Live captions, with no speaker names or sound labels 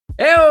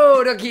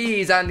Yo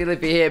duckies,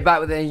 Andilippi here,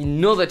 back with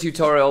another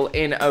tutorial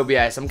in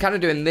OBS. I'm kind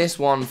of doing this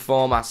one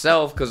for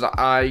myself because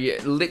I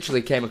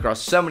literally came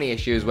across so many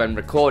issues when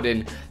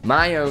recording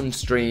my own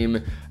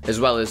stream as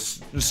well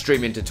as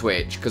streaming to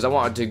Twitch, because I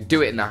wanted to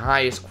do it in the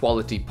highest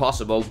quality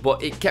possible,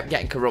 but it kept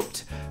getting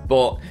corrupt.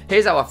 But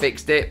here's how I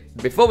fixed it.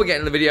 Before we get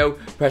into the video,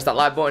 press that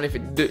like button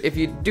if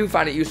you do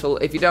find it useful.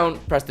 If you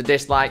don't, press the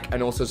dislike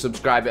and also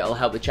subscribe. It'll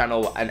help the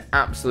channel an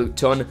absolute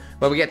ton.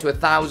 When we get to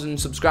 1,000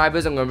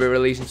 subscribers, I'm going to be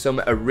releasing some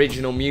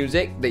original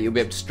music that you'll be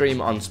able to stream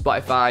on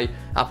Spotify,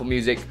 Apple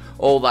Music,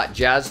 all that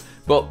jazz.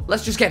 But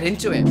let's just get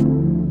into it.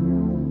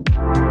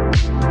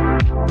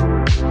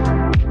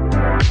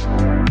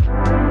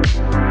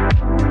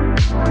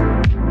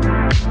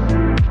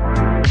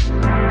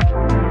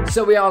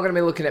 So we are going to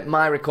be looking at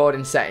my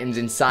recording settings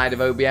inside of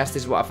OBS.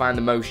 This is what I find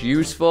the most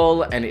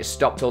useful, and it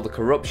stopped all the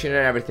corruption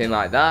and everything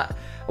like that.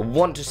 I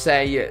want to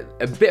say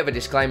a bit of a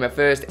disclaimer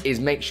first is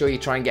make sure you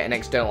try and get an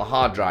external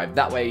hard drive.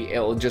 That way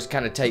it'll just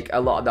kind of take a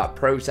lot of that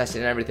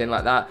processing and everything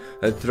like that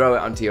and throw it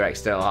onto your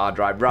external hard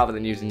drive rather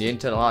than using your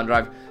internal hard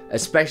drive,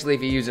 especially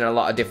if you're using a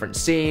lot of different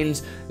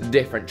scenes,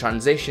 different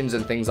transitions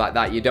and things like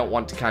that. You don't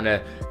want to kind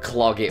of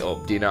clog it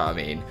up, do you know what I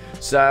mean?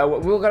 So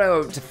we're going to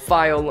go to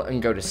File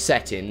and go to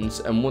Settings,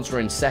 and once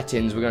we're in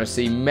Settings we're going to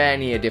see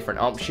many different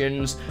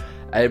options.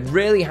 A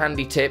really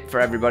handy tip for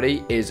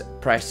everybody is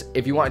press,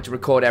 if you wanted to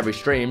record every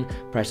stream,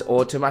 press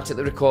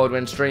automatically record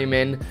when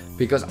streaming,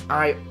 because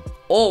I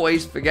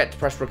always forget to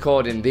press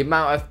recording. The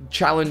amount of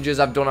challenges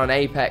I've done on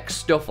Apex,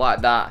 stuff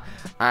like that,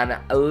 and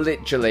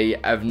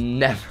literally I've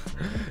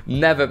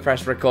never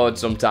pressed record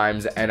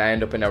sometimes, and I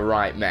end up in a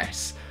right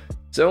mess.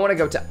 So I want to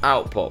go to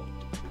Output.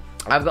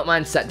 I've got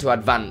mine set to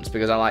advanced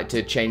because I like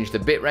to change the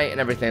bitrate and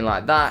everything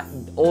like that.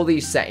 All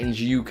these settings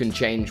you can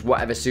change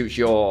whatever suits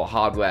your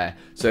hardware.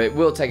 So it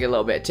will take a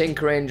little bit of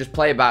tinkering, just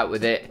play about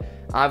with it.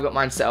 I've got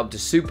mine set up to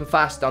super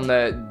fast on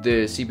the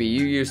CPU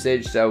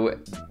usage, so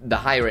the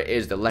higher it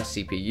is, the less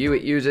CPU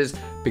it uses,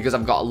 because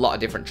I've got a lot of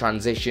different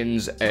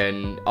transitions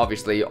and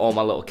obviously all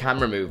my little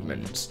camera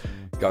movements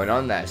going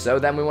on there. So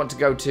then we want to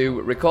go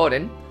to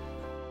recording.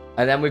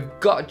 And then we've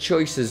got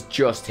choices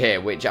just here,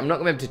 which I'm not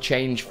going to be able to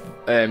change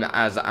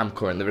as I'm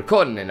currently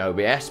recording in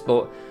OBS,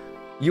 but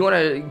you want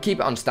to keep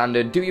it on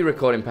standard, do your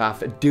recording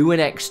path, do an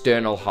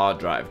external hard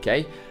drive,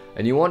 okay?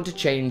 And you want to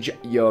change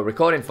your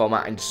recording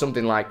format into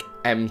something like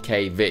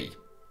MKV.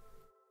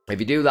 If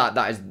you do that,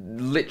 that is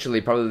literally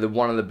probably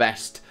one of the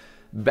best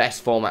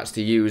formats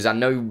to use. I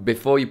know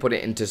before you put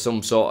it into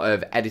some sort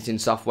of editing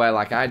software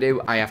like I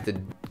do, I have to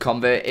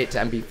convert it to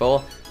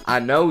MP4. I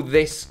know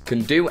this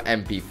can do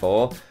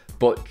MP4,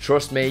 but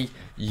trust me,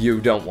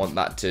 you don't want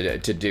that to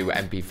do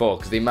MP4,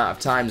 because the amount of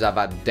times I've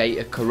had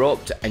data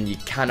corrupt and you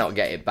cannot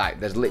get it back.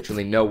 There's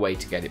literally no way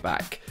to get it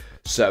back.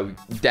 So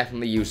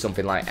definitely use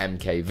something like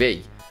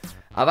MKV.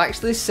 I've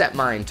actually set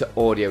mine to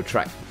audio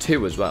track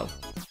 2 as well.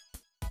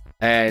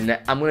 And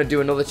I'm going to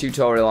do another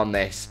tutorial on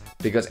this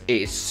because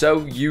it is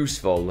so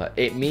useful.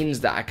 It means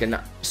that I can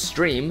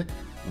stream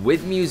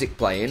with music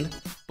playing,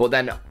 but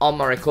then on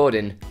my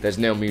recording, there's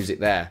no music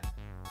there.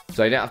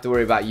 So you don't have to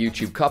worry about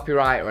YouTube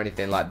copyright or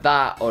anything like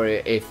that, or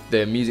if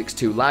the music's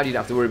too loud, you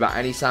don't have to worry about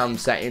any sound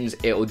settings.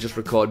 It'll just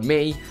record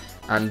me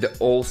and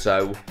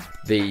also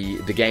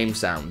the game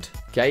sound.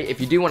 Okay,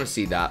 if you do want to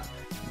see that,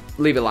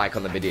 leave a like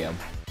on the video.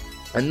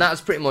 And that's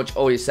pretty much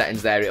all your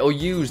settings there. It'll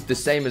use the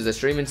same as the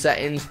streaming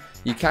settings.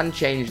 You can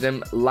change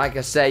them. Like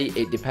I say,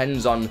 it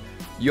depends on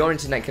your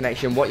internet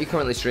connection, what you're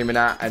currently streaming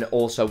at, and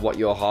also what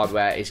your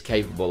hardware is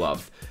capable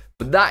of.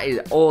 But that is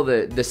all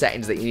the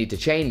settings that you need to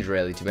change,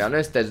 really, to be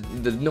honest. There's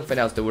nothing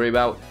else to worry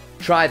about.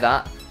 Try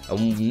that,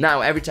 and now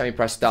every time you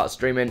press start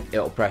streaming,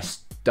 it'll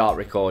press start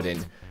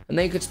recording. And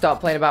then you could start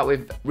playing about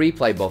with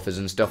replay buffers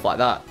and stuff like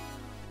that.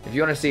 If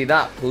you want to see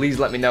that, please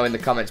let me know in the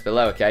comments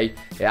below, okay?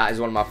 Yeah, that is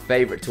one of my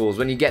favourite tools.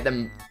 When you get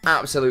them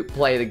absolute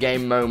play of the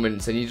game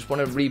moments and you just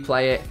want to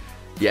replay it,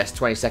 yes,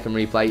 20-second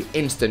replay,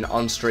 instant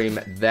on stream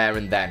there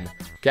and then,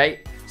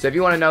 okay? So if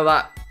you want to know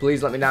that,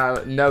 please let me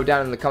know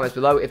down in the comments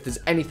below. If there's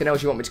anything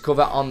else you want me to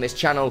cover on this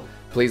channel,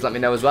 please let me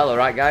know as well,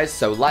 alright guys?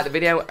 So like the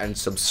video and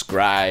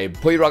subscribe.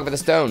 Put your rock for the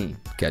stone.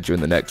 Catch you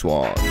in the next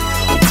one.